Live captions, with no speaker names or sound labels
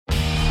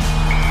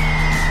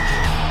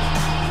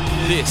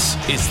This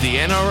is the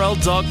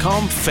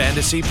NRL.com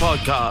Fantasy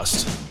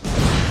Podcast.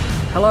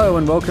 Hello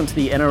and welcome to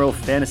the NRL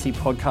Fantasy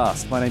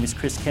Podcast. My name is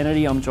Chris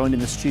Kennedy. I'm joined in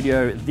the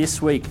studio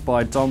this week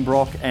by Dom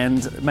Brock,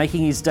 and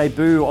making his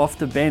debut off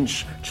the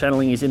bench,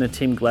 channeling his inner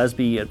Tim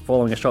Glasby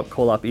following a shot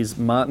call-up, is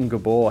Martin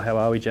Gabor. How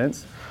are we,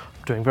 gents?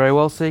 Doing very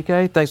well,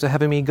 CK. Thanks for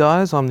having me,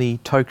 guys. I'm the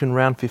token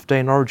round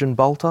 15 Origin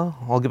bolter.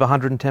 I'll give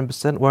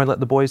 110%, won't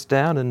let the boys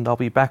down, and I'll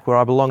be back where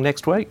I belong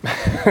next week.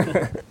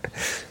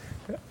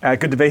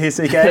 Good to be here,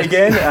 CK,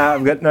 again.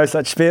 We've got no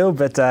such feel,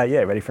 but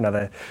ready for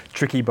another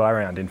tricky buy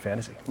round in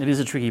fantasy. It is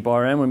a tricky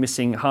buy round. We're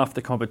missing half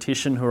the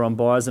competition who are on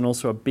buys, and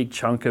also a big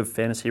chunk of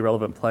fantasy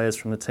relevant players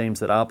from the teams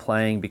that are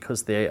playing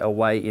because they're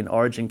away in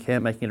Origin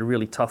camp, making it a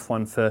really tough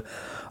one for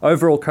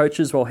overall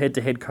coaches, while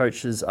head-to-head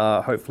coaches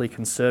are hopefully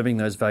conserving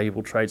those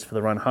valuable trades for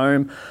the run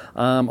home.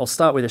 I'll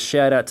start with a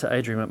shout-out to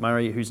Adrian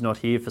McMurray, who's not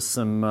here, for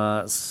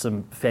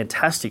some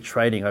fantastic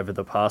trading over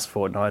the past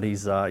fortnight.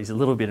 He's a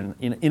little bit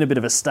in a bit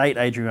of a state,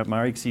 Adrian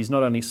McMurray, because he's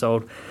not only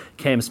sold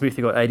Cam Smith,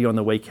 he got 80 on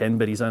the weekend,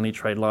 but his only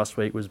trade last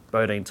week was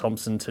Bodene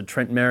Thompson to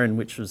Trent Merrin,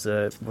 which was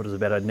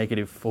about a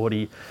negative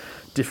 40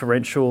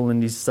 differential.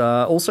 And he's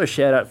also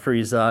shout out for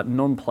his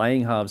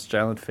non-playing halves,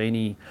 Jalen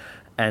Feeney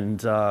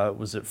and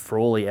was it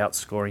Frawley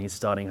outscoring his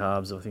starting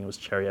halves. I think it was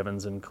Cherry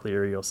Evans and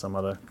Cleary or some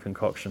other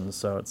concoction.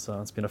 So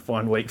it's been a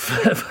fine week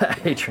for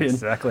Adrian.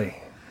 Exactly.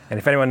 And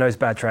if anyone knows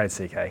bad trades,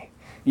 CK.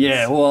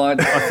 Yeah, well, I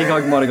think I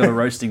might have got a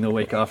roasting the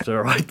week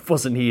after. I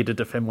wasn't here to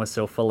defend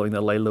myself following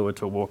the Leilua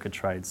to Walker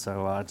trade,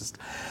 so just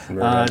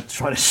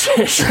try to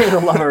share the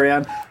love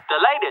around. The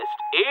latest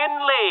in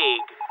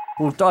league.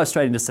 We'll dive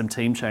straight into some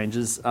team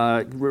changes.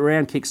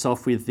 Round kicks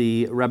off with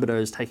the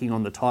Rabbitohs taking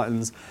on the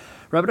Titans.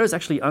 Rabbitohs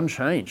actually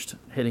unchanged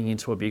heading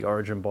into a big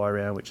Origin buy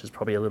round, which is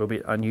probably a little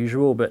bit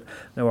unusual, but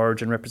no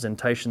Origin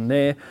representation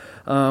there.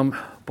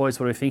 Boys,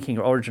 what are we thinking?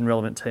 Origin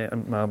relevant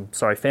team,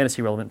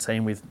 fantasy relevant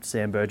team with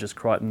Sam Burgess,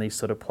 Crichton, these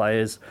sort of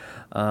players.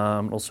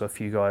 Also a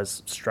few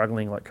guys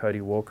struggling like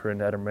Cody Walker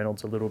and Adam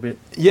Reynolds a little bit.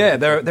 Yeah,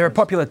 they're a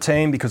popular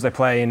team because they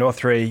play in all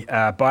three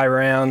buy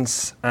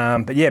rounds.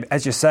 But yeah,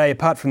 as you say,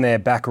 apart from their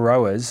back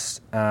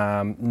rowers,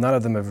 none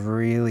of them have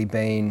really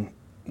been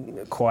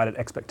quite at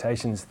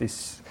expectations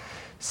this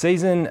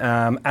season.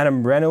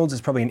 Adam Reynolds is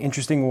probably an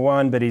interesting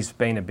one, but he's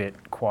been a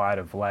bit quiet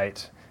of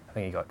late. I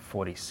think he got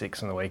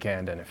 46 on the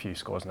weekend and a few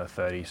scores in the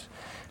 30s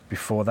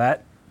before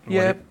that.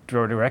 Yeah. What do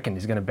you reckon?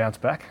 He's going to bounce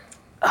back?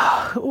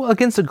 Well,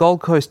 against a Gold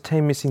Coast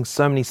team missing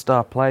so many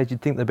star players,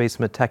 you'd think there'd be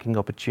some attacking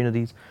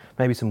opportunities,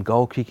 maybe some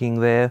goal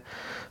kicking there.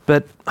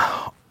 But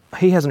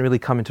he hasn't really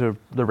come into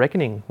the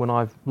reckoning when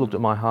I've looked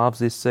at my halves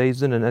this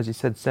season. And as you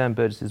said, Sam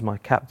Burgess is my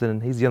captain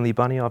and he's the only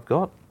bunny I've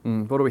got.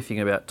 What do we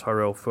think about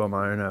Tyrell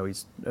Fuamaono?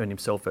 He's earned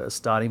himself a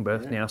starting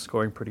berth now,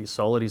 scoring pretty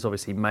solid. He's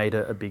obviously made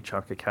a big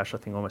chunk of cash, I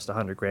think almost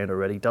 100 grand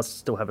already. Does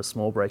still have a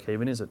small break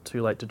even. Is it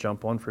too late to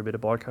jump on for a bit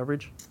of buy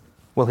coverage?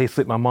 Well, he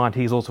slipped my mind.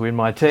 He's also in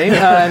my team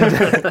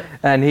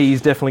and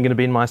he's definitely going to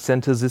be in my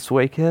centres this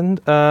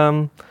weekend.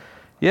 I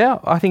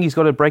think he's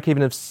got a break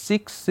even of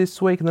 6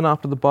 this week, and then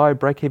after the bye,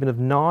 break even of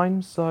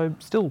 9. So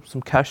still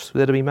some cash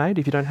there to be made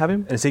if you don't have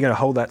him. And is he going to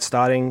hold that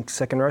starting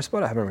second row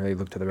spot? I haven't really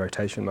looked at the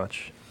rotation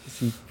much. Is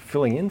he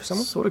filling in for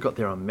someone? Sort of got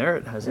there on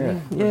merit,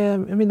 hasn't he? Yeah, I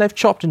mean, they've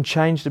chopped and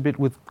changed a bit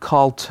with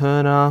Kyle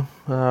Turner,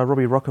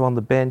 Robbie Rocco on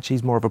the bench.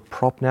 He's more of a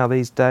prop now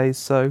these days.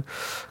 So,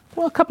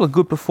 well, a couple of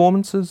good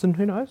performances, and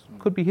who knows,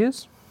 could be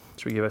his.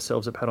 Should we give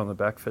ourselves a pat on the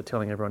back for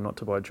telling everyone not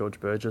to buy George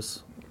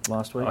Burgess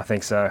last week? I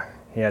think so.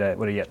 He had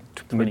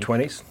mid-20s?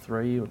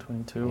 23 or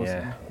 22 or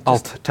something. I'll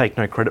take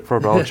no credit for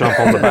it, but I'll jump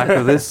on the back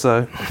of this.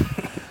 So,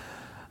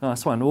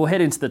 nice one. We'll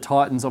head into the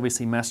Titans.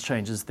 Obviously, mass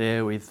changes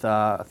there with,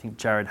 I think,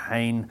 Jared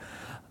Hayne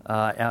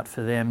out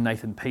for them.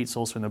 Nathan Peets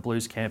also in the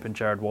Blues camp, and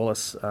Jared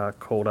Wallace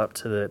called up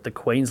to the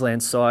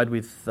Queensland side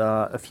with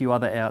a few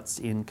other outs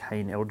in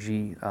Kane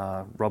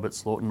LG, Robert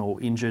Slaughton all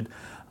injured.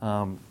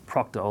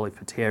 Proctor, Oli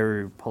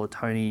Pateru,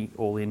 Politoni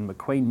all in.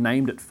 McQueen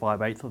named at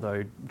 5'8",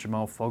 although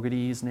Jamal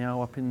Fogarty is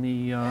now up in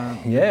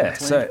the...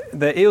 so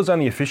the Eels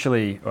only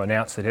officially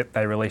announced that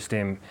they released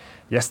him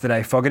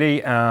yesterday,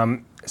 Fogarty.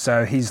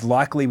 So he's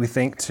likely, we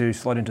think, to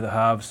slot into the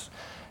halves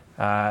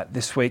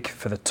this week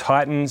for the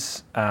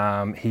Titans.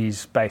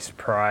 His base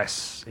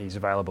price, he's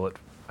available at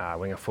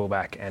winger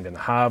fullback and in the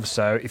halves.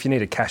 So if you need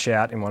to cash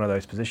out in one of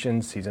those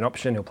positions, he's an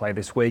option. He'll play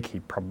this week.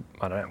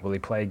 I don't know, will he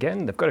play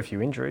again? They've got a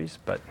few injuries,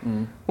 but...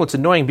 Well, it's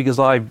annoying because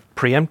I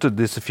preempted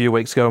this a few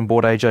weeks ago and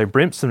bought AJ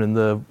Brimson in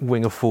the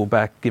winger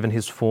fullback, given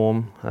his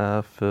form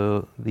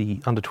for the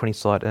under-20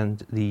 side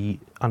and the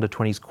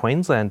under-20s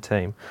Queensland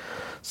team.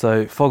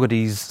 So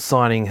Fogarty's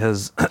signing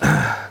has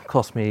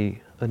cost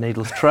me a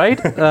needless trade.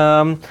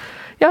 I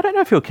don't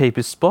know if he'll keep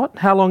his spot.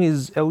 How long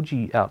is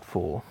LG out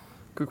for?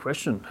 Good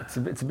question. It's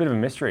a bit of a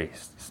mystery.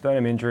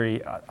 Sternum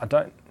injury, I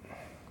think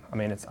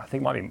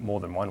it might be more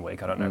than 1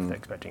 week. I don't know if they're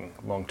expecting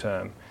long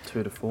term.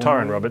 2 to 4.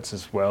 Tyron Roberts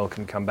as well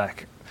can come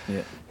back.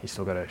 Yeah. He's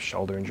still got a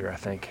shoulder injury, I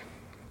think.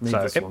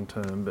 Needs long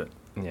term, but...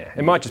 Yeah,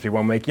 it might just be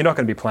 1 week. You're not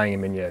going to be playing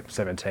him in your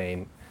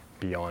 17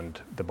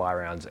 beyond the bye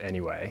rounds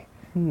anyway.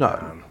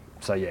 No.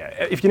 So yeah,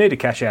 if you need to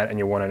cash out and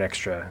you want an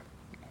extra,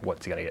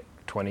 what's he going to get,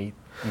 20,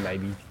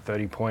 maybe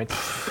 30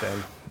 points.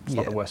 Then it's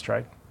not the worst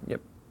trade.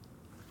 Yep.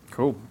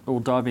 Cool. We'll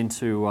dive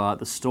into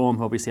the Storm,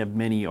 who obviously have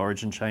many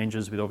Origin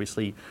changes, with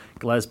obviously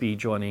Glasby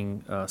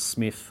joining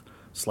Smith,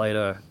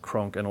 Slater,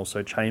 Cronk, and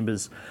also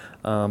Chambers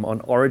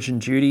on Origin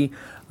duty.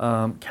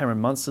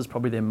 Cameron Munster's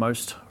probably their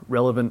most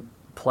relevant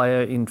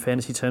player in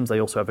fantasy terms.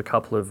 They also have a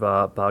couple of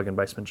bargain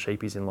basement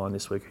sheepies in line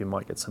this week who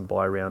might get some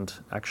buy round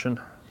action.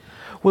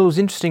 Well, it was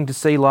interesting to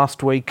see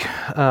last week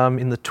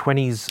in the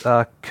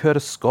 20s,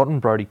 Curtis Scott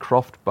and Brodie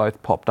Croft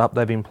both popped up.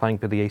 They've been playing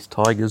for the East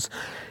Tigers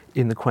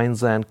in the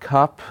Queensland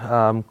Cup.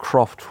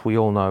 Croft, we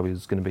all know,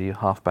 is going to be a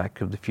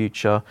halfback of the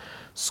future.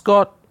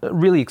 Scott, a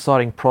really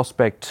exciting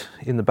prospect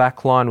in the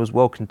back line, was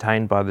well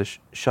contained by the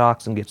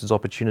Sharks and gets his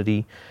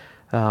opportunity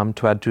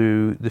to add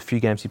to the few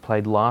games he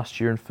played last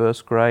year in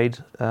first grade.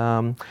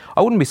 I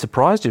wouldn't be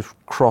surprised if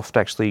Croft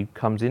actually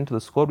comes into the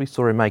squad. We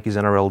saw him make his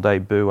NRL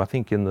debut, I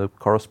think, in the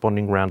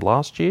corresponding round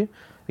last year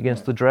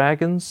against the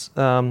Dragons.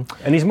 And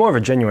he's more of a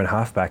genuine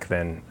halfback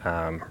than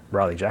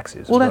Riley Jacks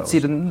is. Well, that's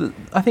it. And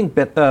I think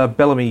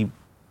Bellamy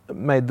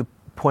made the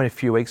point a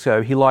few weeks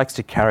ago. He likes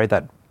to carry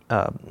that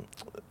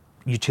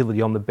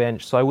utility on the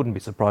bench, so I wouldn't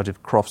be surprised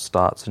if Croft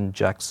starts and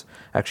Jacks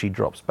actually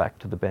drops back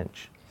to the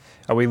bench.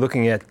 Are we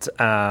looking at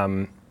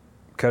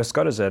Curtis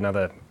Scott as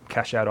another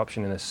cash-out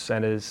option in the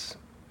centres?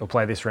 He'll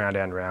play this round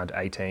and round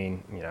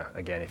 18,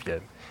 again, if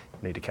you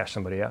need to cash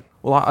somebody out.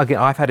 Well, again,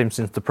 I've had him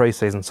since the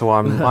pre-season, so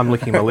I'm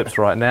licking my lips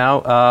right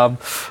now.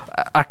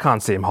 I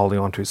can't see him holding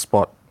on to his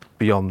spot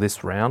beyond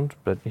this round,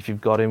 but if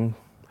you've got him,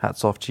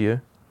 hats off to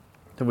you.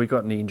 Have we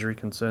got any injury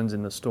concerns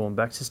in the Storm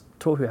backs? Is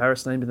Torhu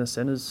Harris named in the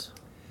centres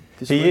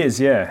this week? He is,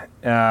 yeah.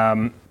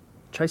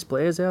 Chase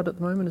Blair's out at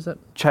the moment, is that?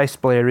 Chase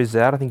Blair is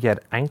out. I think he had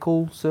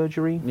ankle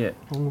surgery. Yeah.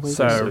 On the weekend.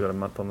 So he's still got a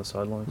month on the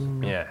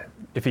sidelines. Yeah.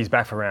 If he's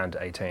back for round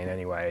 18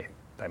 anyway,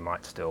 they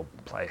might still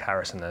play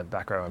Harris in the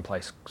back row and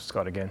play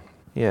Scott again.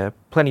 Yeah,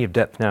 plenty of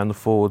depth now in the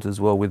forwards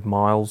as well with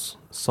Miles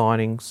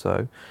signing,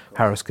 so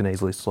Harris can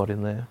easily slot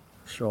in there.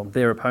 Sure.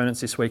 Their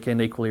opponents this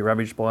weekend equally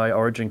ravaged by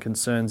Origin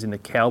concerns in the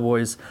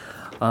Cowboys.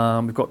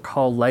 We've got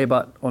Kyle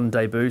Laybutt on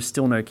debut,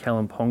 still no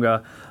Callum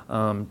Ponga,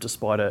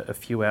 despite a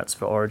few outs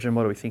for Origin.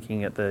 What are we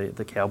thinking at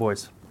the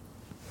Cowboys?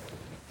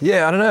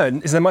 Yeah, I don't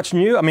know. Is there much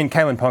new? I mean,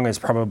 Kalen Ponga is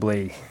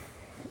probably,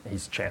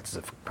 his chances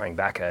of coming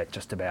back are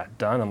just about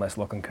done unless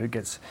Lachlan Coote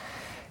gets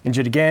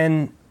injured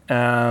again.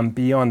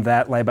 Beyond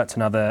that, Laybutt's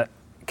another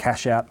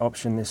cash-out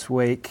option this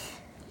week.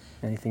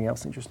 Anything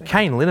else interesting?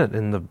 Kane Linnett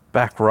in the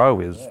back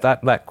row is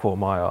that caught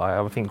my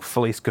eye. I think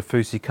Felice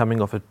Kafusi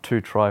coming off a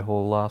 2-try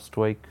haul last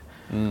week.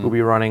 We'll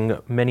be running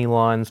many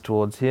lines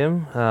towards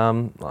him.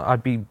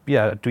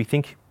 Do we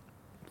think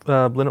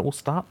Linnett will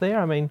start there?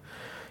 I mean,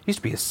 he used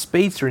to be a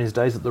speedster in his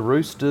days at the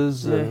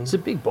Roosters. Yeah, he's a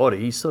big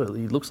body.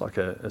 He looks like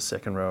a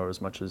second rower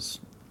as much as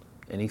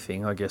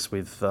anything. I guess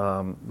with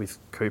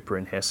Cooper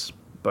and Hess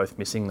both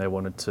missing, they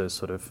wanted to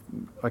sort of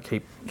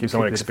keep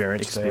someone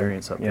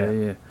experience up there.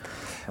 Yeah.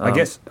 I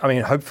guess. I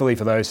mean, hopefully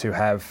for those who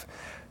have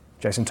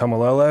Jason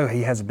Tomalolo,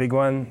 he has a big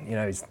one.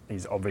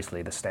 He's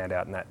obviously the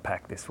standout in that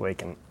pack this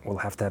week, and will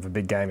have to have a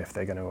big game if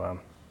they're going to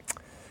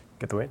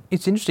get the win.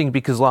 It's interesting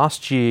because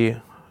last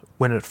year,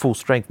 when at full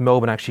strength,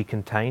 Melbourne actually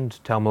contained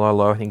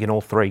Tomalolo, I think, in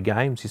all 3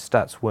 games. His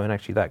stats weren't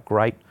actually that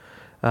great.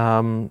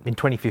 In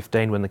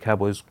 2015, when the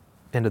Cowboys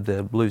ended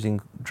the losing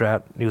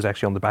drought, he was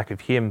actually on the back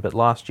of him. But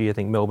last year, I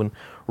think Melbourne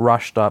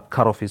rushed up,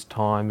 cut off his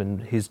time,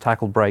 and his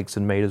tackle breaks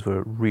and metres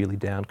were really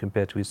down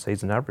compared to his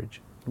season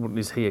average.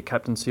 Is he a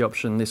captaincy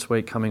option this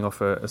week, coming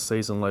off a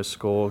season-low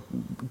score,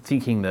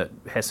 thinking that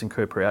Hess and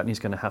Cooper are out and he's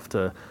going to have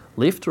to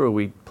lift, or are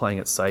we playing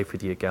it safe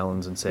with your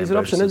Gallons and Sam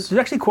Burgess? There's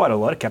actually quite a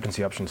lot of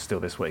captaincy options still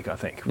this week, I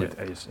think, with,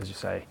 as you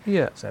say,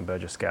 Sam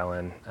Burgess,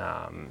 Gallon,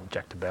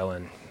 Jack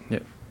DeBellin. Yeah,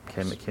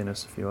 Cam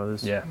McInnes, a few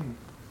others. Yeah.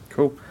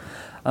 Cool.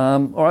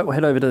 All right, we'll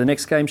head over to the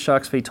next game,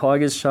 Sharks v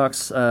Tigers.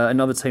 Sharks,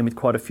 another team with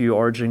quite a few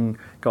Origin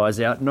guys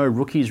out. No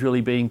rookies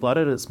really being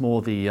blooded. It's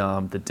more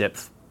the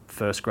depth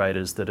first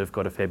graders that have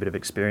got a fair bit of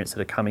experience that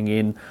are coming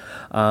in.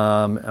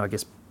 I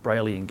guess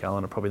Brayley and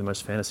Gallen are probably the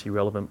most fantasy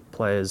relevant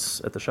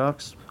players at the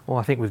Sharks. Well,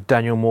 I think with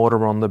Daniel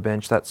Mortimer on the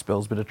bench, that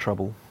spells a bit of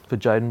trouble for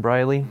Jaden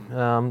Brayley,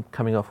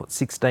 coming off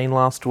 16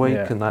 last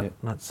week, and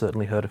that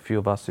certainly hurt a few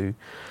of us who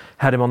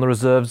had him on the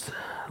reserves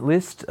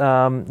list.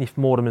 If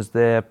Mortimer's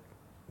there,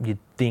 you'd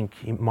think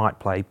he might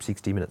play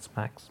 60 minutes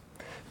max.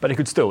 But he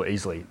could still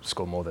easily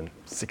score more than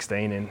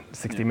 16 in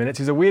 60 minutes.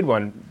 He's a weird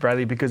one,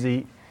 Brayley, because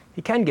he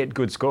can get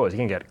good scores. He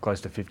can get close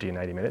to 50 in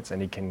 80 minutes,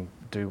 and he can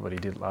do what he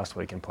did last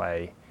week and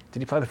play. Did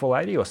he play the full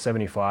 80 or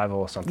 75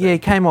 or something? Yeah, he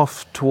came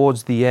off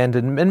towards the end,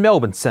 and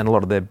Melbourne sent a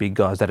lot of their big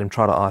guys at him,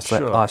 try to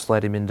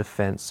isolate him in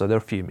defence, so there are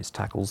a few missed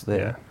tackles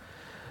there.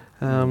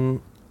 Yeah.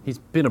 He's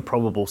been a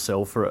probable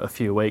sell for a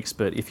few weeks,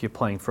 but if you're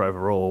playing for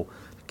overall,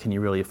 can you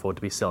really afford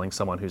to be selling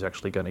someone who's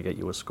actually going to get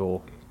you a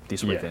score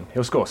this weekend?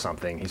 He'll score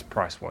something. His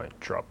price won't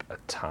drop a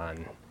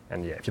ton.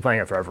 And if you're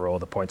playing it for overall,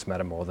 the points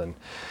matter more than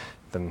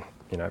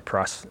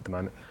price at the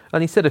moment.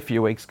 And he said a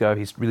few weeks ago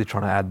he's really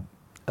trying to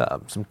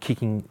add some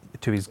kicking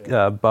to his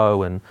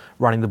bow and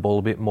running the ball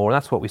a bit more. And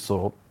that's what we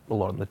saw a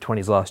lot in the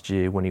 20s last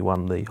year when he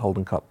won the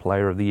Holden Cup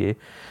Player of the Year.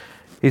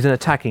 He's an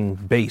attacking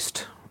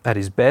beast at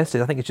his best.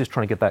 I think it's just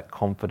trying to get that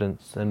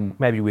confidence, and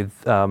maybe with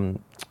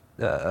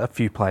a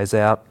few players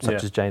out,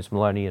 such as James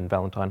Maloney and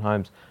Valentine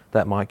Holmes,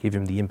 that might give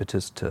him the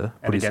impetus to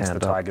put his hand up. And against the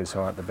Tigers, who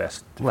aren't the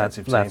best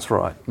defensive team. That's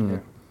right. Yeah.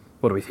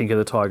 What do we think of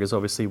the Tigers?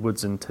 Obviously,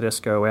 Woods and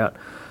Tedesco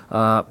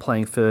out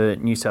playing for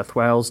New South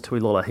Wales. Tui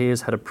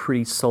Lolohea had a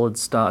pretty solid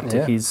start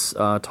to his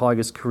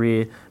Tigers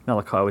career.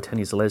 Malachi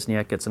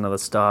Watene-Zelezniak gets another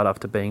start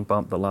after being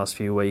bumped the last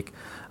few weeks.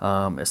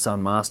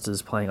 Hassan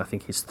Masters playing, I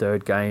think, his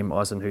third game.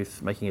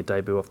 Eisenhuth making a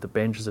debut off the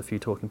bench. There's a few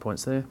talking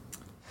points there.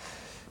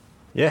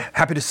 Yeah,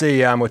 happy to see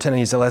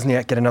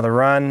Watene-Zelezniak get another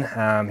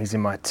run. He's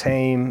in my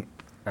team.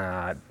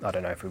 I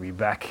don't know if he'll be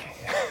back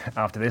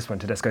after this when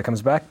Tedesco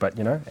comes back, but,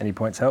 any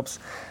points helps.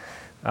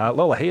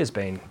 Lolahea's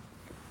been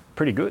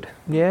pretty good.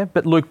 Yeah,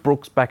 but Luke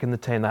Brooks back in the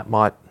team, that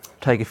might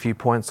take a few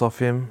points off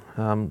him.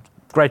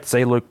 Great to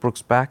see Luke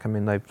Brooks back. I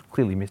mean, they've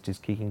clearly missed his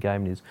kicking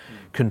game and his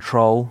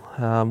control.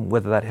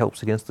 Whether that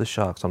helps against the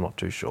Sharks, I'm not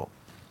too sure.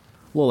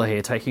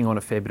 Lolohea taking on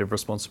a fair bit of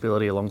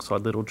responsibility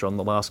alongside Little John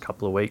the last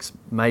couple of weeks.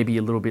 Maybe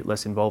a little bit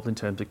less involved in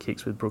terms of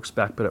kicks with Brooks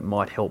back, but it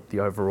might help the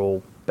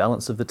overall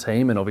balance of the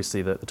team. And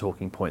obviously the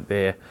talking point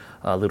there,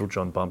 Little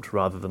John bumped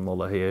rather than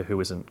Lolohea, who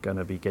isn't going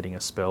to be getting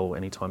a spell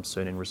anytime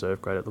soon in reserve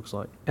grade, it looks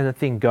like. And the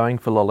thing going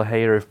for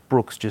Lolohea, if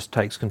Brooks just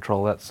takes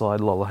control outside,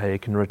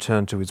 Lolohea can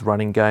return to his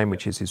running game,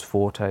 which is his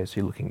forte. So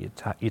you're looking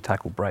at your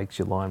tackle breaks,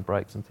 your line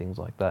breaks and things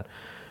like that,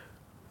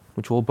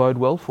 which will bode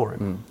well for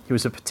him. He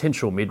was a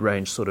potential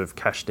mid-range sort of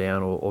cash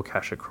down or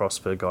cash across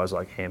for guys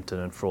like Hampton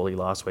and Frawley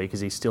last week. Is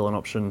he still an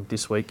option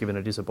this week, given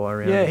it is a bye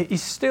round? Yeah,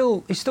 he's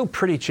still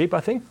pretty cheap, I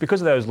think.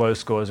 Because of those low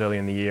scores early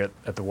in the year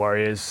at the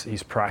Warriors,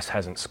 his price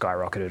hasn't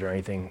skyrocketed or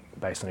anything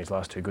based on his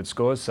last two good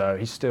scores. So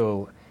he's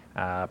still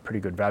pretty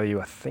good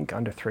value. I think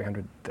under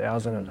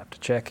 300,000, I'd have to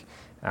check.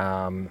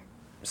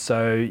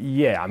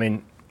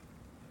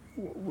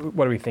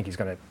 What do we think he's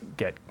going to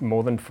get?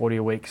 More than 40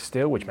 a week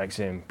still, which makes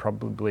him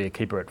probably a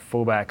keeper at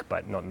fullback,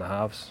 but not in the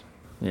halves.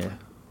 Yeah.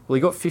 Well,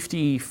 he got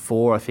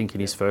 54, I think,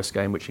 in his first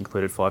game, which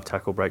included 5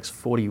 tackle breaks,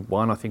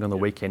 41, I think, on the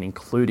weekend,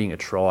 including a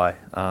try.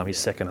 His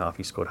second half,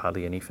 he scored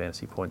hardly any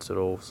fantasy points at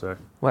all. So,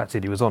 well, that's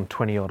it. He was on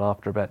 20-odd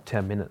after about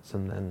 10 minutes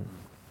and then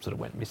sort of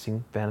went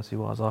missing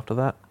fantasy-wise after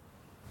that.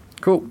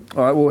 Cool.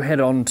 All right, we'll head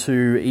on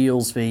to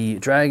Eels v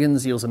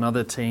Dragons. Eels,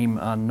 another team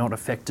not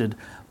affected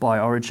by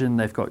Origin.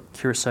 They've got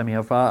Kirisomi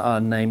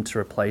Avaa named to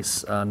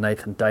replace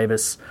Nathan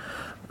Davis.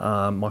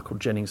 Michael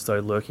Jennings,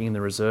 though, lurking in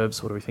the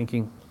reserves. What are we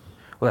thinking?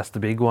 Well, that's the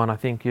big one. I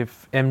think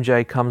if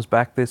MJ comes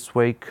back this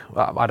week,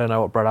 I don't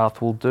know what Brad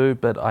Arthur will do,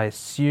 but I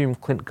assume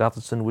Clint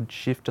Gutherson would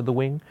shift to the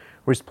wing,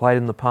 where he's played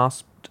in the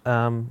past.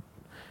 Avaa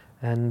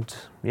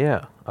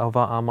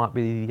might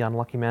be the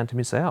unlucky man to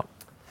miss out.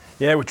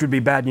 Yeah, which would be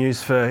bad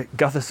news for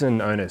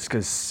Gutherson owners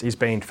because he's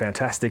been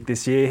fantastic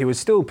this year. He was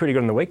still pretty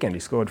good on the weekend.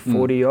 He scored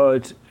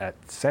 40-odd at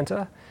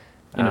centre.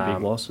 In a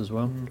big loss as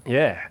well.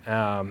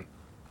 Yeah.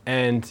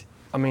 And,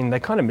 I mean, they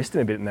kind of missed him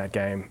a bit in that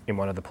game in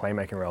one of the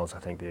playmaking roles, I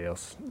think, the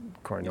Eels.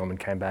 Corey Norman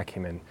came back,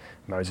 him and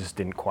Moses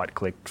didn't quite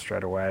click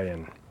straight away.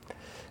 And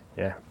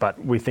yeah, but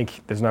we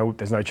think there's no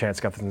chance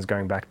Gutherson's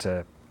going back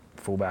to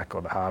fullback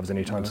or the halves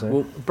anytime soon.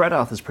 Well, Brad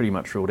Arthur's pretty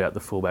much ruled out the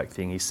fullback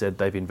thing. He said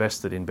they've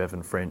invested in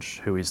Bevan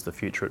French, who is the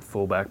future at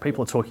fullback.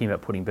 People are talking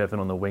about putting Bevan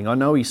on the wing. I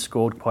know he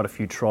scored quite a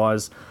few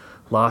tries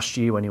last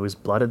year when he was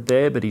blooded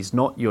there, but he's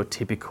not your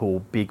typical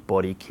big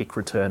body kick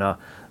returner,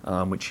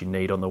 which you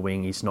need on the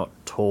wing. He's not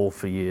tall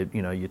for your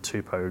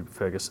Tupou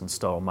Ferguson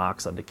style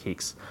marks under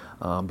kicks,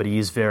 but he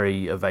is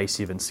very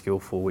evasive and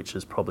skillful, which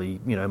is probably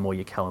more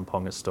your Callum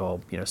Ponga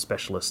style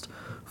specialist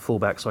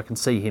fullback. So I can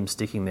see him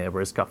sticking there,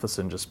 whereas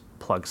Gutherson just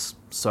plugs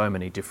so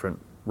many different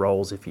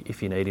roles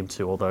if you need him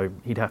to, although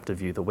he'd have to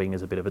view the wing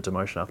as a bit of a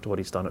demotion after what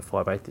he's done at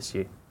 5'8" this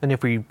year. And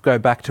if we go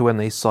back to when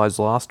these sides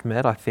last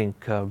met, I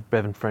think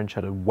Bevan French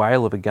had a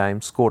whale of a game,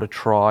 scored a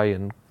try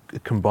and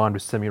combined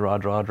with Semi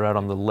Radradra out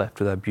on the left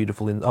with that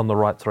beautiful on the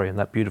right, and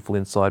that beautiful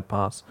inside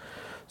pass.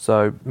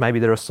 So maybe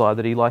they're a side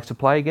that he likes to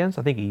play against.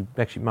 I think he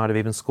actually might have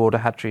even scored a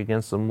hat-trick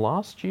against them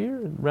last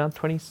year, around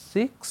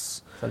 26.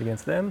 Is that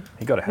against them?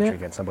 He got a hat-trick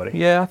against somebody.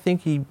 Yeah, I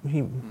think he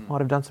might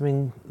have done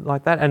something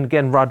like that. And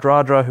again,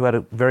 Radradra, who had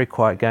a very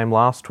quiet game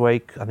last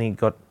week, I think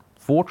he got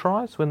 4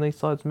 tries when these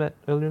sides met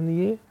earlier in the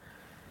year.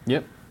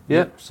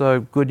 Yep. So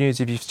good news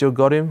if you've still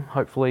got him.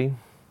 Hopefully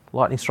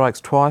lightning strikes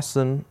twice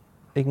and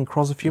he can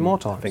cross a few more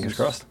times. Fingers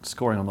crossed.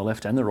 Scoring on the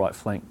left and the right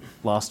flank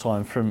last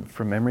time from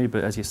memory,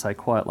 but as you say,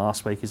 quiet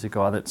last week. Is a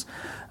guy that's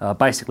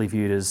basically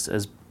viewed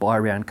as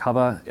buy-round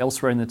cover.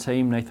 Elsewhere in the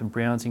team, Nathan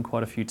Brown's in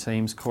quite a few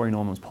teams. Corey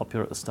Norman was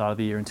popular at the start of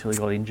the year until he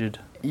got injured.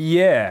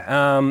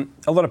 Yeah,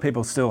 a lot of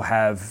people still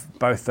have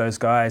both those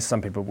guys.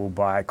 Some people will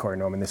buy Corey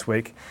Norman this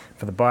week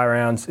for the buy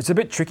rounds. It's a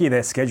bit tricky,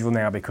 their schedule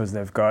now, because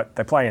they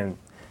play in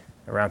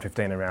around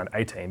 15 and around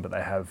 18, but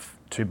they have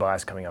 2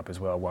 buys coming up as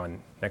well.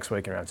 One next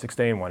week in round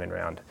 16, one in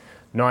round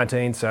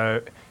 19.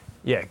 So,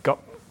 yeah,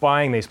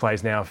 buying these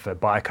plays now for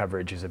buy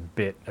coverage is a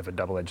bit of a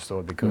double-edged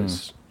sword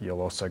because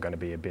you're also going to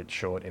be a bit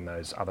short in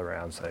those other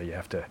rounds. So you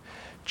have to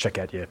check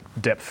out your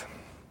depth.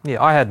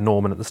 Yeah, I had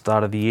Norman at the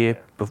start of the year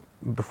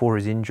before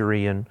his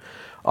injury, and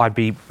I'd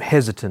be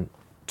hesitant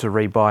to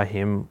rebuy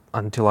him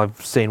until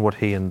I've seen what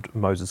he and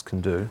Moses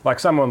can do.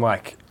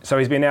 So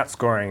he's been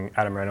outscoring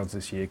Adam Reynolds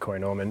this year, Corey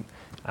Norman,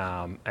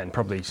 and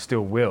probably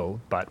still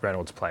will, but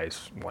Reynolds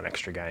plays one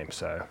extra game,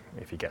 so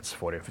if he gets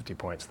 40 or 50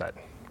 points, that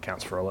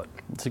counts for all it.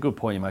 It's a good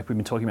point you make. We've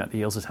been talking about the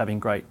Eels as having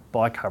great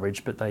buy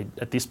coverage, but they,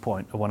 at this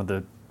point, are one of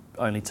the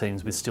only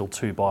teams with still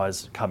 2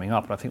 buys coming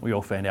up. And I think we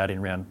all found out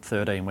in round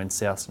 13 when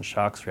Souths and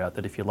Sharks were out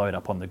that if you load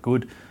up on the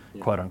good,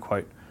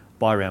 quote-unquote,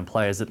 buy round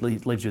players, it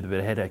leaves you with a bit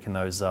of headache in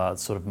those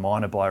sort of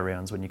minor buy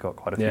rounds when you've got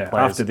quite a few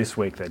players. After this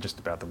week, they're just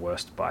about the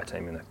worst buy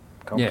team in the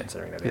comp,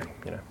 considering they've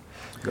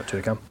got 2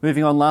 to come.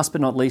 Moving on, last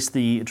but not least,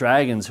 the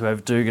Dragons, who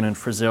have Dugan and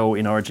Frizzell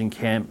in Origin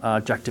camp.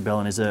 Jack de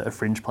Belin is a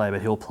fringe player,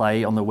 but he'll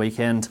play on the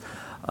weekend.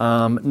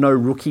 No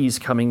rookies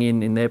coming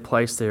in their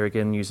place. They're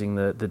again using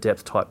the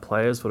depth type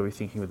players. What are we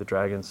thinking with the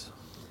Dragons?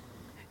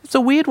 It's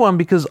a weird one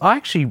because I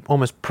actually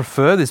almost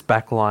prefer this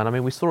back line. I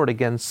mean, we saw it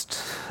against,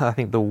 I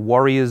think, the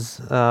Warriors.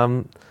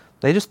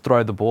 They just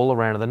throw the ball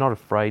around and they're not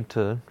afraid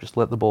to just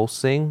let the ball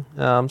sing.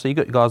 So you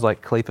got guys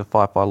like Khalifa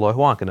Faifai-Loa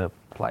who aren't going to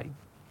play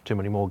too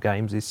many more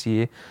games this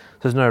year. So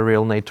there's no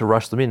real need to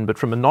rush them in. But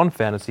from a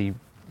non-fantasy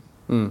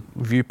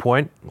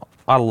viewpoint,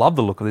 I love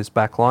the look of this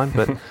back line.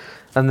 But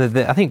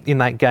I think in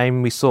that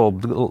game we saw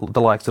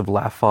the likes of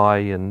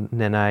Lafai and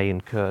Nene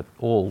and Kurt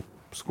all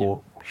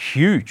score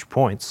huge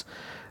points.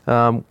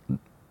 And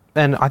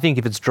I think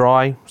if it's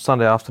dry,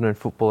 Sunday afternoon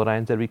football at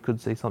ANZ, we could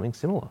see something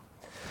similar.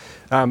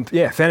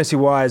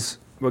 Fantasy-wise,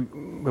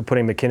 we're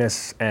putting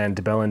McInnes and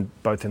de Belin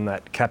both in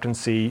that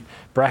captaincy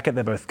bracket.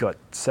 They both got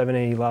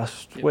 70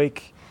 last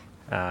week.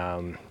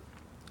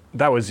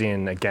 That was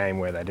in a game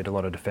where they did a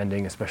lot of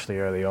defending, especially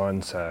early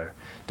on, so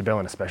de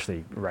Belin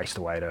especially raced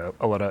away to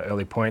a lot of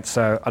early points.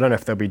 So I don't know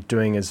if they'll be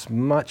doing as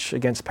much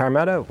against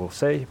Parramatta, we'll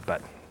see,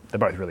 but they're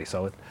both really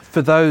solid.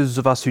 For those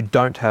of us who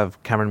don't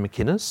have Cameron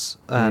McInnes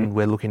and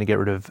we're looking to get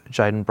rid of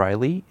Jaden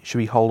Brayley, should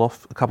we hold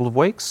off a couple of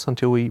weeks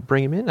until we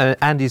bring him in?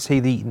 And is he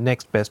the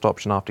next best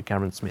option after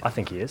Cameron Smith? I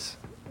think he is.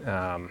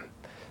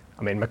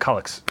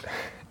 McCulloch's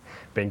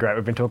been great.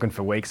 We've been talking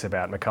for weeks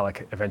about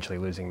McCulloch eventually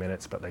losing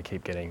minutes, but they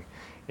keep getting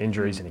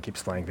injuries and he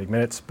keeps playing big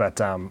minutes. But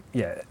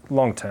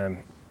long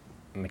term,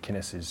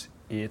 McInnes is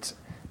it.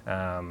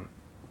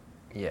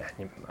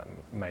 You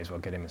may as well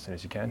get him as soon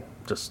as you can.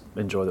 Just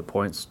enjoy the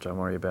points. Don't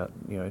worry about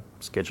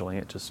scheduling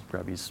it. Just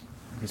grab his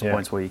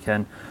points where you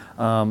can.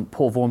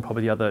 Paul Vaughan,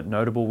 probably the other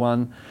notable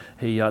one.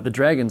 The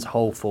Dragons'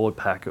 whole forward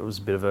pack, it was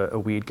a bit of a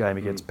weird game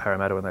against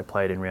Parramatta when they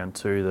played in round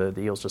 2.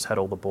 The Eels just had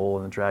all the ball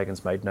and the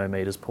Dragons made no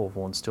metres. Paul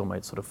Vaughan still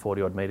made sort of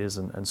 40-odd metres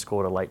and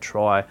scored a late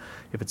try.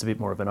 If it's a bit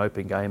more of an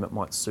open game, it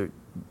might suit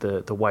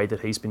the way that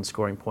he's been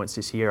scoring points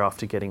this year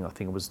after getting, I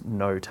think it was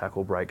no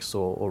tackle breaks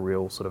or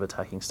real sort of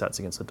attacking stats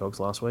against the Dogs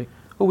last week.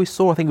 Well, we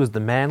saw, I think it was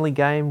the Manly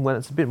game, when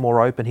it's a bit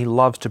more open. He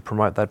loves to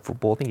promote that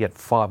football. I think he had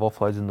 5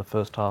 offloads in the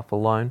first half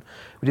alone.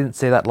 We didn't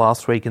see that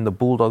last week in the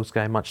Bulldogs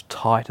game, much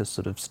tighter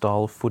sort of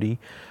style of footy.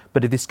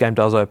 But if this game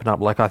does open up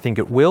like I think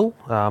it will,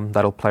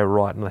 that'll play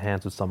right in the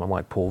hands of someone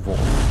like Paul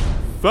Vaughan.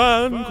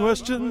 Fan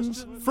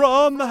questions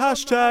from the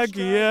hashtag,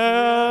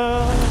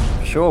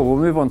 Sure, we'll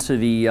move on to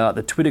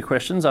the Twitter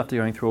questions after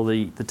going through all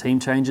the team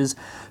changes.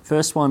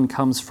 First one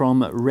comes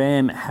from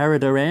Ram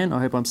Haradaran. I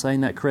hope I'm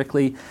saying that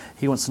correctly.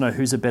 He wants to know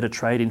who's a better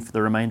trade-in for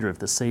the remainder of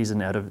the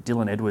season out of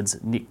Dylan Edwards,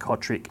 Nick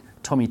Kotrick,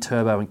 Tommy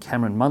Turbo and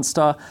Cameron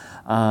Munster.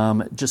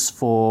 Just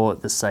for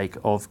the sake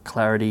of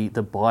clarity,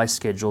 the buy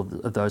schedule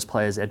of those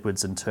players,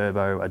 Edwards and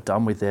Turbo, are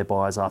done with their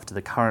buys after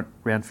the current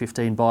round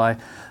 15 buy.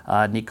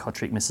 Nick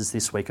Kotrick misses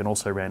this week and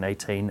also round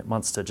 18.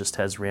 Munster just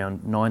has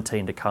round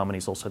 19 to come and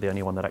he's also the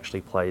only one that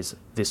actually plays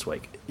this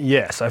week.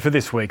 Yeah, so for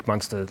this week,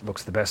 Munster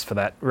looks the best for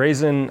that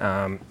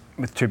reason.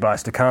 With 2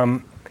 buys to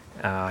come,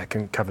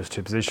 covers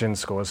 2 positions,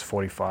 scores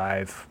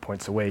 45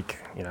 points a week,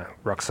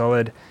 rock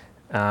solid.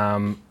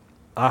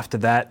 After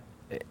that,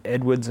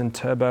 Edwards and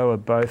Turbo are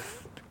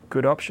both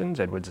good options.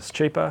 Edwards is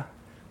cheaper.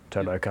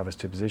 Turbo covers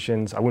 2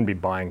 positions. I wouldn't be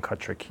buying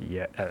Kotrick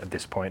yet at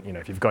this point.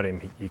 If you've got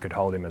him, you could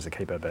hold him as a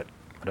keeper, but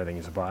I don't think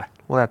he's a buy.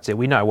 Well, that's it.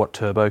 We know what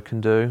Turbo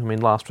can do. I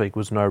mean, last week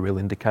was no real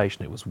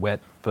indication. It was wet,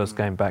 first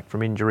game back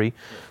from injury.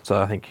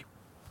 So I think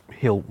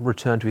he'll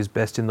return to his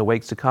best in the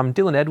weeks to come.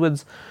 Dylan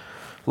Edwards,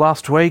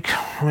 last week,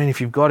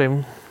 if you've got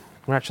him,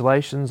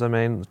 congratulations.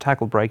 The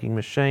tackle breaking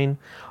machine.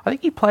 I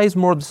think he plays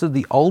more of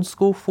the old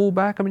school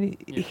fullback.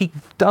 He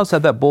does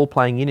have that ball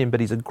playing in him, but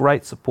he's a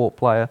great support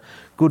player.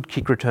 Good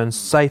kick returns,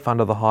 safe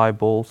under the high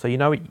ball. So you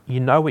know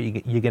what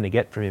you're going to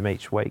get from him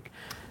each week.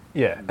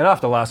 Yeah, and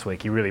after last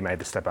week, he really made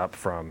the step up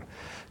from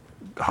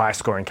high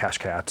scoring cash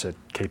cow to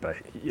keeper.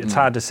 It's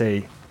hard to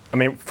see.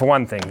 For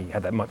one thing, he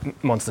had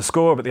that monster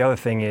score, but the other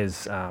thing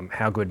is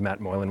how good Matt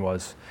Moylan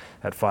was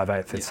at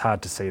 5'8". It's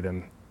hard to see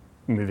them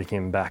moving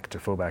him back to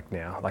fullback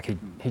now. Like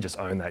he just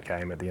owned that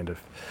game at the end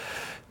of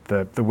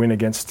the win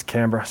against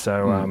Canberra.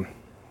 So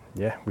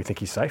we think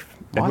he's safe.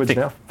 I Edwards think-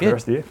 now for the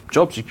rest of the year.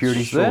 Job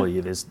security's there.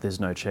 Surely there's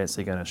no chance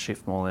they're going to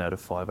shift Moreland out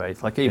of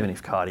 5'8". Like, even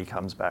if Cardi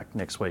comes back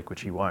next week,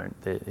 which he won't,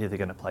 they're either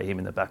going to play him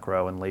in the back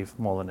row and leave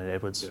Moreland and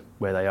Edwards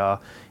where they are.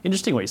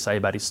 Interesting what you say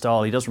about his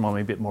style. He does remind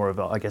me a bit more of,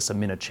 I guess, a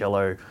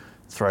Minicello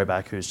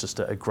throwback who's just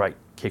a great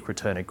kick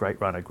returner,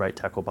 great runner, great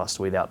tackle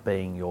buster without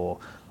being your,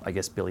 I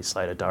guess, Billy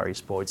Slater,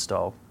 Darius Boyd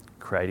style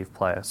creative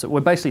player. So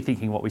we're basically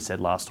thinking what we said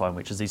last time,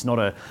 which is he's not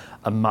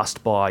a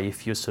must-buy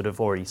if you're sort of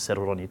already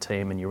settled on your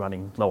team and you're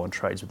running low on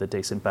trades with a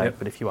decent bait.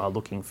 But if you are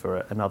looking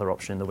for another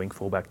option in the wing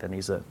fullback, then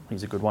he's a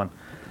good one.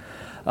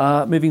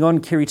 Moving on,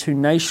 Kiri2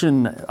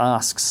 Nation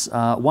asks,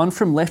 one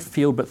from left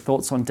field, but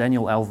thoughts on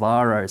Daniel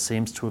Alvaro.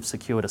 Seems to have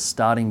secured a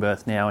starting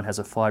berth now and has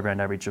a 5-round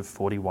average of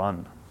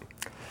 41.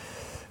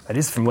 That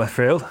is from left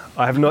field.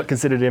 I have not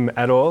considered him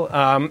at all.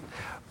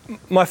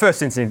 My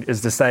first instinct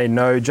is to say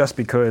no, just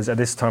because at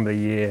this time of the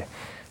year,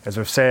 as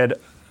we've said,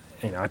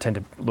 I tend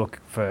to look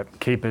for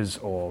keepers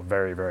or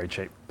very, very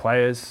cheap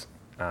players.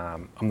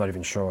 I'm not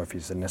even sure if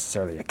he's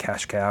necessarily a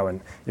cash cow, and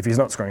if he's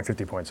not scoring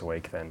 50 points a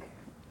week, then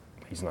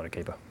he's not a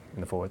keeper in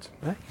the forwards.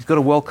 Yeah, he's got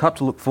a World Cup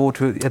to look forward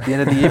to at the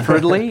end of the year for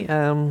Italy.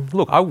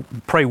 Look, I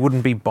probably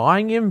wouldn't be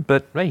buying him,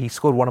 but he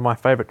scored one of my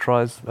favourite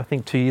tries, I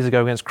think 2 years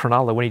ago against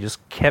Cronulla, when he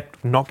just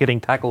kept not getting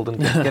tackled and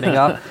kept getting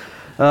up.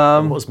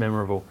 It was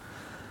memorable.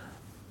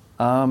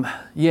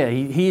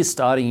 He is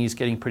starting. He's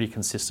getting pretty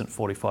consistent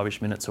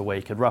 45-ish minutes a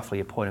week at roughly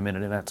a point a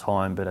minute in that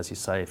time. But as you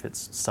say, if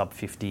it's sub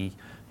 50,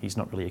 he's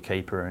not really a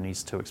keeper and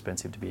he's too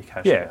expensive to be a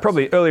cash Yeah, cow.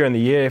 probably earlier in the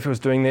year if it was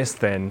doing this,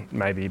 then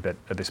maybe, but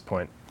at this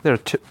point. There are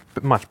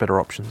much better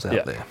options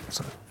out there.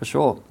 So. For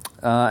sure.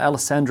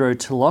 Alessandro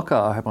Tiloca,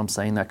 I hope I'm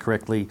saying that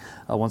correctly,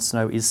 wants to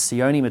know, is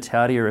Sione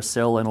Mataudia a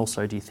sell? And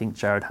also, do you think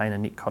Jared Hayne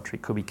and Nick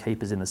Cotric could be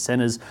keepers in the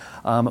centres?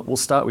 We'll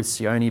start with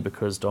Sione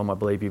because, Dom, I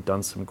believe you've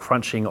done some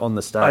crunching on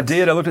the stats. I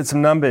did. I looked at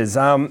some numbers.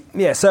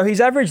 So his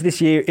average this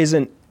year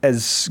isn't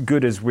as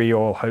good as we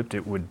all hoped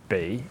it would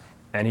be.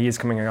 And he is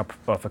coming up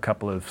off a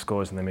couple of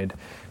scores in the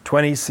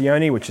mid-20s,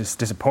 Sione, which is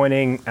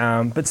disappointing.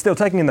 But still,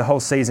 taking in the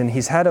whole season,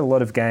 he's had a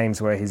lot of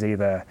games where he's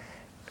either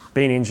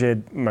been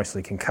injured,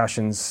 mostly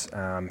concussions.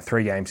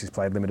 3 games he's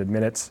played limited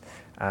minutes.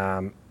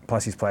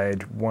 Plus he's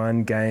played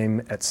 1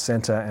 game at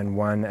centre and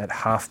 1 at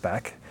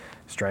halfback,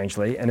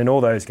 strangely. And in all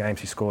those games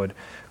he scored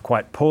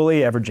quite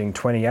poorly, averaging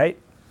 28.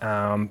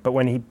 But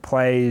when he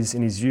plays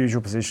in his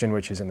usual position,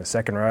 which is in the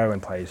second row,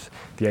 and plays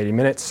the 80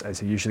 minutes, as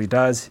he usually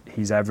does,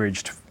 he's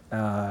averaged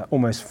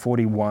almost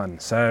 41.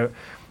 So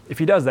if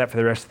he does that for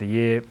the rest of the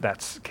year,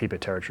 that's keeper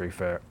territory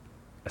for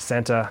a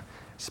centre,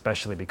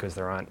 especially because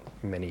there aren't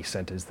many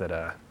centres that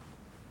are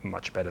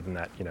much better than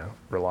that,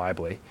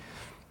 reliably.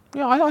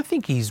 Yeah, I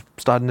think he's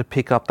starting to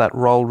pick up that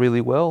role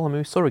really well. I mean,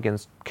 we saw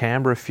against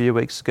Canberra a few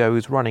weeks ago, he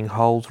was running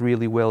holes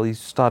really well. He's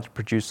started to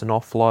produce an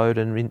offload,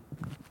 and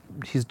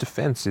his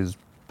defence is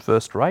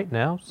first rate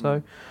now.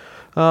 So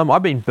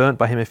I've been burnt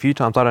by him a few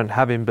times. I don't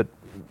have him, but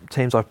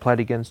teams I've played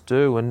against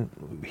do, and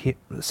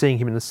seeing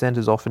him in the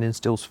centres often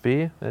instills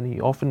fear, and he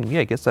often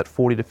gets that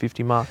 40 to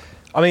 50 mark.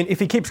 I mean, if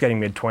he keeps getting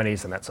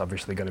mid-20s, then that's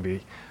obviously going to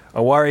be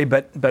a worry,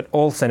 but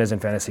all centres in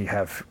fantasy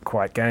have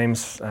quiet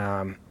games.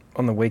 On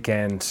the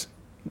weekend,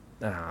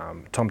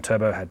 Tom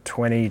Turbo had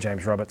 20,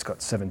 James Roberts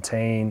got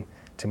 17,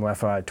 Tim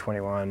Laffer had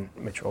 21,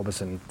 Mitch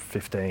Orbison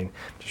 15.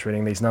 Just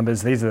reading these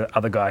numbers, these are the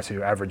other guys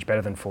who average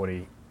better than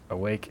 40 a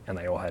week, and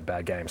they all had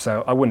bad games.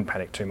 So I wouldn't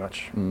panic too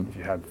much if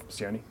you have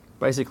Sione.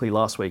 Basically,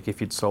 last week, if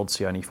you'd sold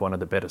Sione for one of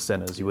the better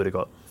centres, you would have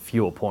got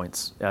fewer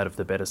points out of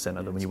the better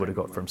centre than you would have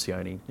got from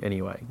Sione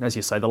anyway. As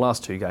you say, the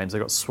last 2 games, they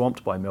got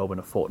swamped by Melbourne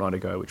a fortnight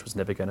ago, which was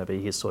never going to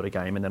be his sort of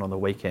game. And then on the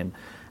weekend,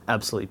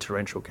 absolutely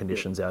torrential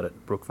conditions out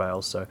at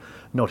Brookvale, so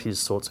not his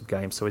sorts of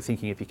games. So we're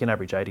thinking if you can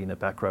average 80 in the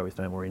back row with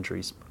no more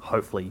injuries,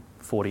 hopefully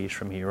 40-ish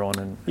from here on.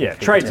 And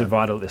trades are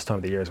vital at this time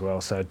of the year as well,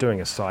 so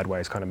doing a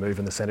sideways kind of move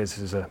in the centres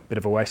is a bit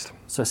of a waste.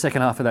 So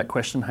second half of that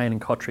question, Hayne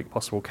and Cotric,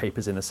 possible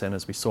keepers in the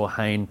centres. We saw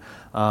Hayne,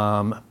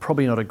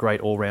 probably not a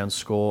great all-round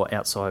score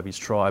outside of his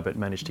try, but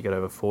managed to get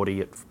over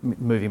 40 at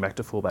moving back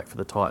to fullback for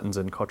the Titans,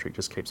 and Cotric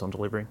just keeps on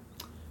delivering.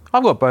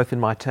 I've got both in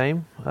my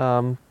team.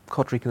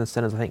 Cotric in the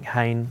centres, I think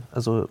Hayne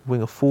as a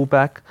winger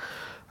fullback.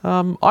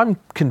 I'm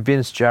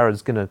convinced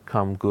Jared's going to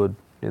come good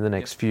in the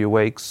next few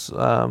weeks.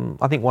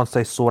 I think once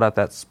they sort out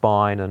that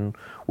spine and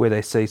where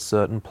they see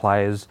certain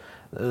players,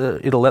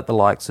 it'll let the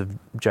likes of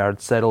Jared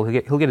settle.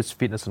 He'll get his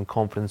fitness and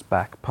confidence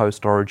back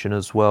post-Origin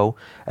as well,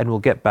 and we'll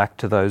get back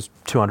to those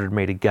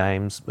 200-metre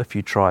games, a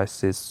few try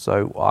assists.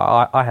 So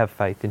I have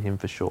faith in him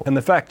for sure. And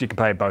the fact you can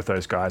play both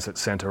those guys at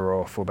centre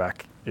or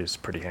fullback is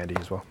pretty handy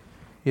as well.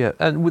 Yeah,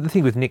 and the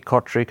thing with Nick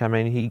Cotric, I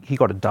mean, he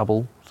got a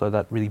double, so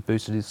that really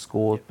boosted his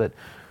scores. But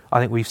I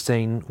think we've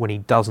seen when he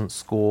doesn't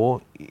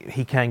score,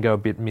 he can go a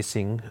bit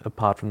missing,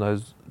 apart from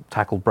those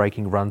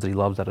tackle-breaking runs that he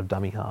loves out of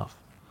dummy half.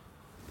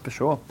 For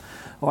sure.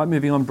 All right,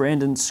 moving on.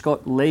 Brandon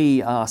Scott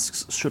Lee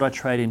asks, should I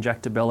trade in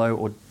Jack DeBellin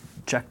or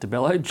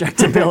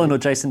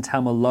Jason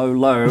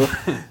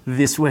Tamalolo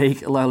this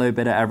week? Lolo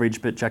better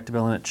average, but Jack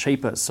DeBellin at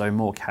cheaper, so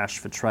more cash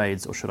for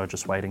trades, or should I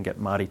just wait and get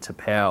Marty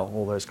Tapau?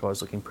 All those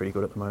guys looking pretty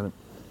good at the moment.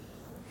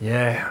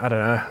 Yeah, I don't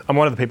know. I'm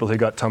one of the people who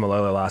got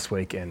Tomalolo last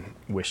week and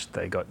wished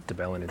they got de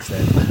Belin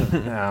instead.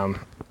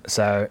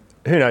 So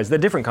who knows? They're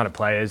different kind of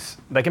players.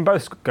 They can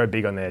both go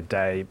big on their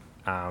day.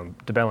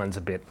 De Belin's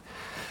a bit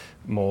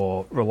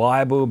more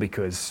reliable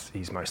because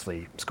he's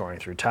mostly scoring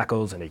through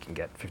tackles and he can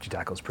get 50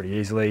 tackles pretty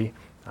easily.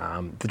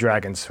 The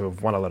Dragons, who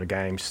have won a lot of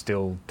games,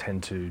 still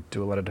tend to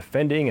do a lot of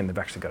defending, and they've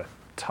actually got a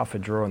tougher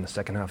draw in the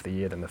second half of the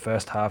year than the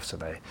first half, so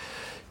they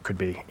could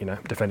be,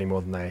 defending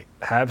more than they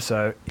have.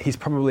 So he's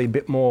probably a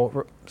bit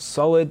more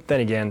solid.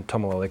 Then again,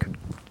 Tomalolo could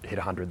hit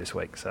 100 this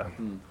week. So.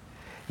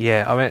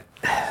 Yeah, I mean,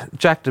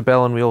 Jack de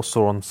Belin, we all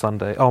saw on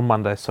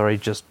Monday,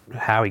 just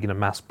how he can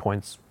amass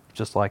points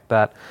just like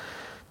that.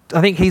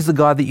 I think he's the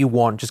guy that you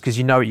want just because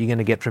you know what you're going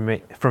to get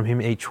from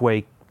him each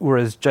week.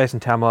 Whereas Jason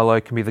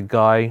Taumalolo can be the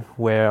guy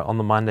where on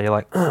the Monday you're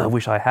like, I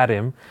wish I had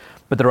him.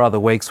 But there are other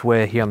weeks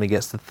where he only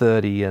gets to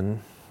 30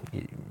 and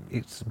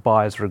it's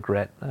buyer's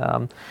regret.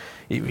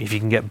 If you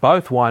can get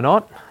both, why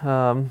not?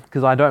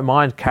 Because I don't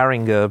mind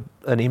carrying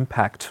an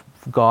impact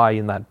guy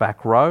in that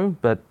back row,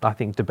 but I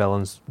think de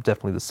Belin's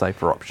definitely the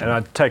safer option. And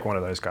I'd take one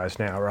of those guys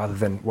now rather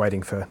than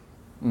waiting for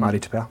Marty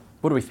Tapau.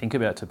 What do we think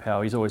about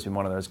Tapau? He's always been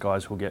one of those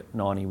guys who'll get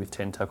 90 with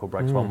 10 tackle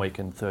breaks one week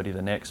and 30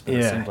 the next, but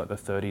it seems like the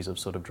 30s have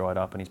sort of dried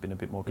up and he's been a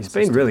bit more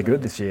consistent. He's been really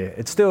good this year.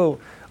 It's still,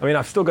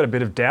 I've still got a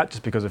bit of doubt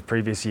just because of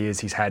previous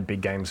years he's had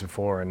big games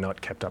before and not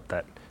kept up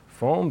that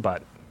form,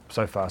 but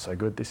so far so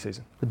good this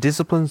season. The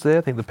discipline's there.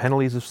 I think the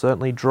penalties have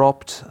certainly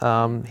dropped.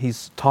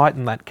 He's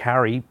tightened that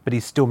carry, but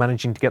he's still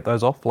managing to get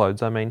those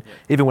offloads. I mean,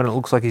 even when it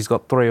looks like he's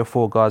got 3 or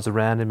 4 guys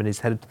around him and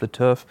he's headed to the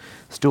turf,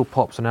 still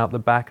pops one out the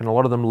back, and a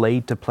lot of them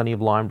lead to plenty of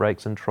line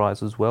breaks and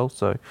tries as well.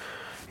 So,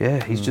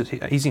 yeah,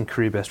 he's in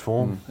career best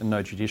form. And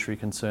no judiciary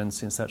concerns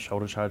since that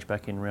shoulder charge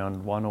back in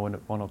round 1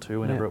 or 2,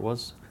 whenever it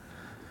was.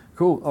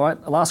 Cool. All right,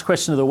 last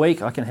question of the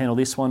week. I can handle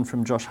this one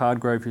from Josh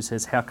Hardgrove, who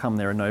says, how come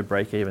there are no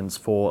break-evens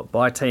for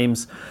buy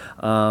teams?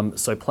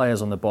 So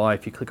players on the buy,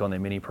 if you click on their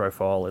mini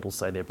profile, it'll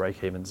say their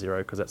break-even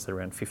 0 because that's their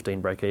round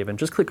 15 break-even.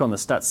 Just click on the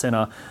stats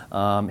centre,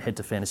 head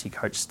to Fantasy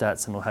Coach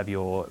Stats, and it'll have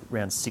your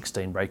round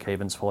 16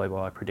 break-evens followed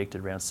by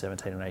predicted round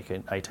 17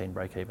 and 18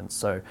 break-evens.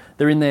 So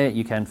they're in there.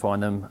 You can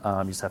find them.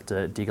 You just have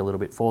to dig a little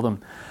bit for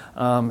them.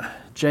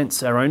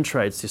 Gents, our own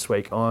trades this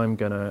week, I'm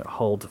going to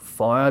hold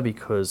fire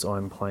because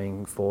I'm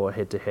playing for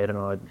head-to-head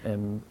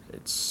and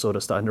it's sort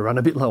of starting to run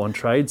a bit low on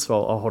trades,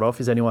 so I'll hold off.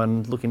 Is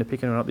anyone looking to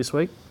pick anyone up this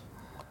week?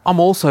 I'm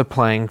also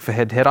playing for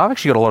head-to-head. I've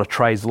actually got a lot of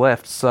trades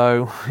left,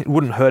 so it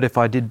wouldn't hurt if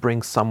I did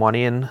bring someone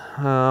in.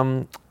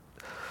 But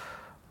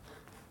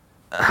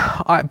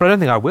I don't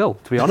think I will,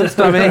 to be honest.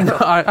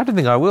 I don't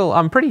think I will.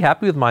 I'm pretty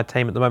happy with my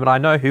team at the moment. I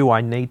know who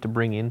I need to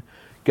bring in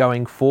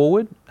going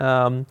forward.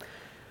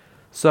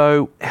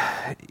 So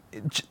I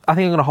think I'm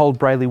going to hold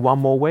Brayley one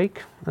more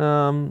week.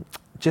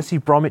 Jesse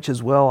Bromwich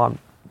as well. I'm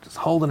just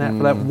holding out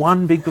for that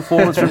one big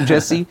performance from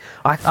Jesse.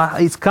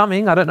 He's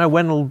coming. I don't know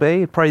when it'll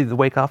be. Probably the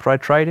week after I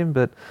trade him,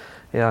 but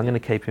yeah, I'm going to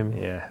keep him.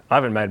 Yeah, I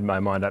haven't made my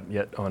mind up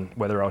yet on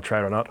whether I'll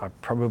trade or not. I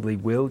probably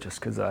will, just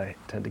because I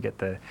tend to get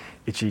the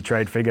itchy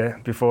trade figure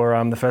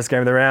before the first game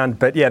of the round.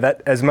 But yeah,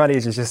 that, as Muddy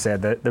has just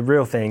said, the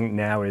real thing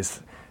now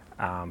is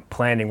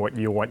planning what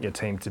you want your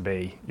team to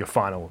be, your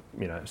final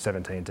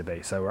 17 to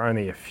be. So we're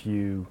only a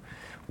few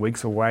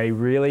weeks away,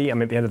 really. I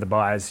mean, at the end of the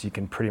buys, you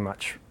can pretty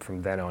much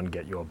from then on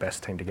get your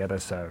best team together.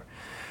 So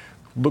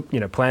look,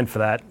 plan for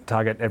that.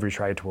 Target every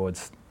trade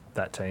towards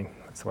that team.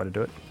 That's the way to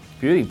do it.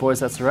 Beauty. Boys,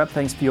 that's a wrap.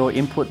 Thanks for your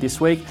input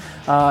this week.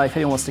 If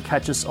anyone wants to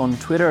catch us on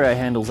Twitter, our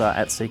handles are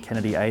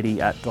 @CKennedy80,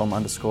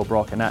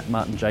 @Dom_Brock, and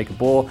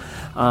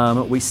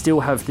 @MartinJacobor. We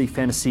still have the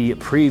fantasy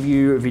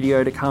preview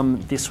video to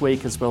come this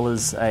week, as well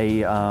as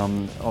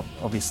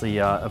obviously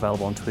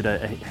available on Twitter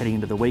heading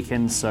into the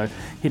weekend. So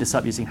hit us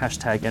up using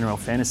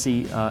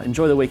 #NRLFantasy.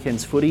 Enjoy the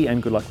weekend's footy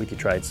and good luck with your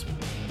trades.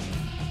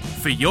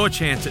 For your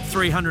chance at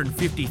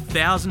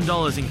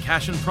 $350,000 in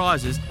cash and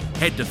prizes,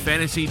 head to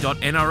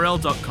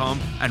fantasy.nrl.com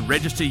and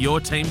register your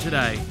team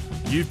today.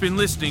 You've been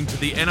listening to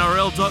the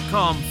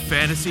NRL.com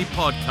Fantasy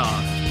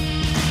Podcast.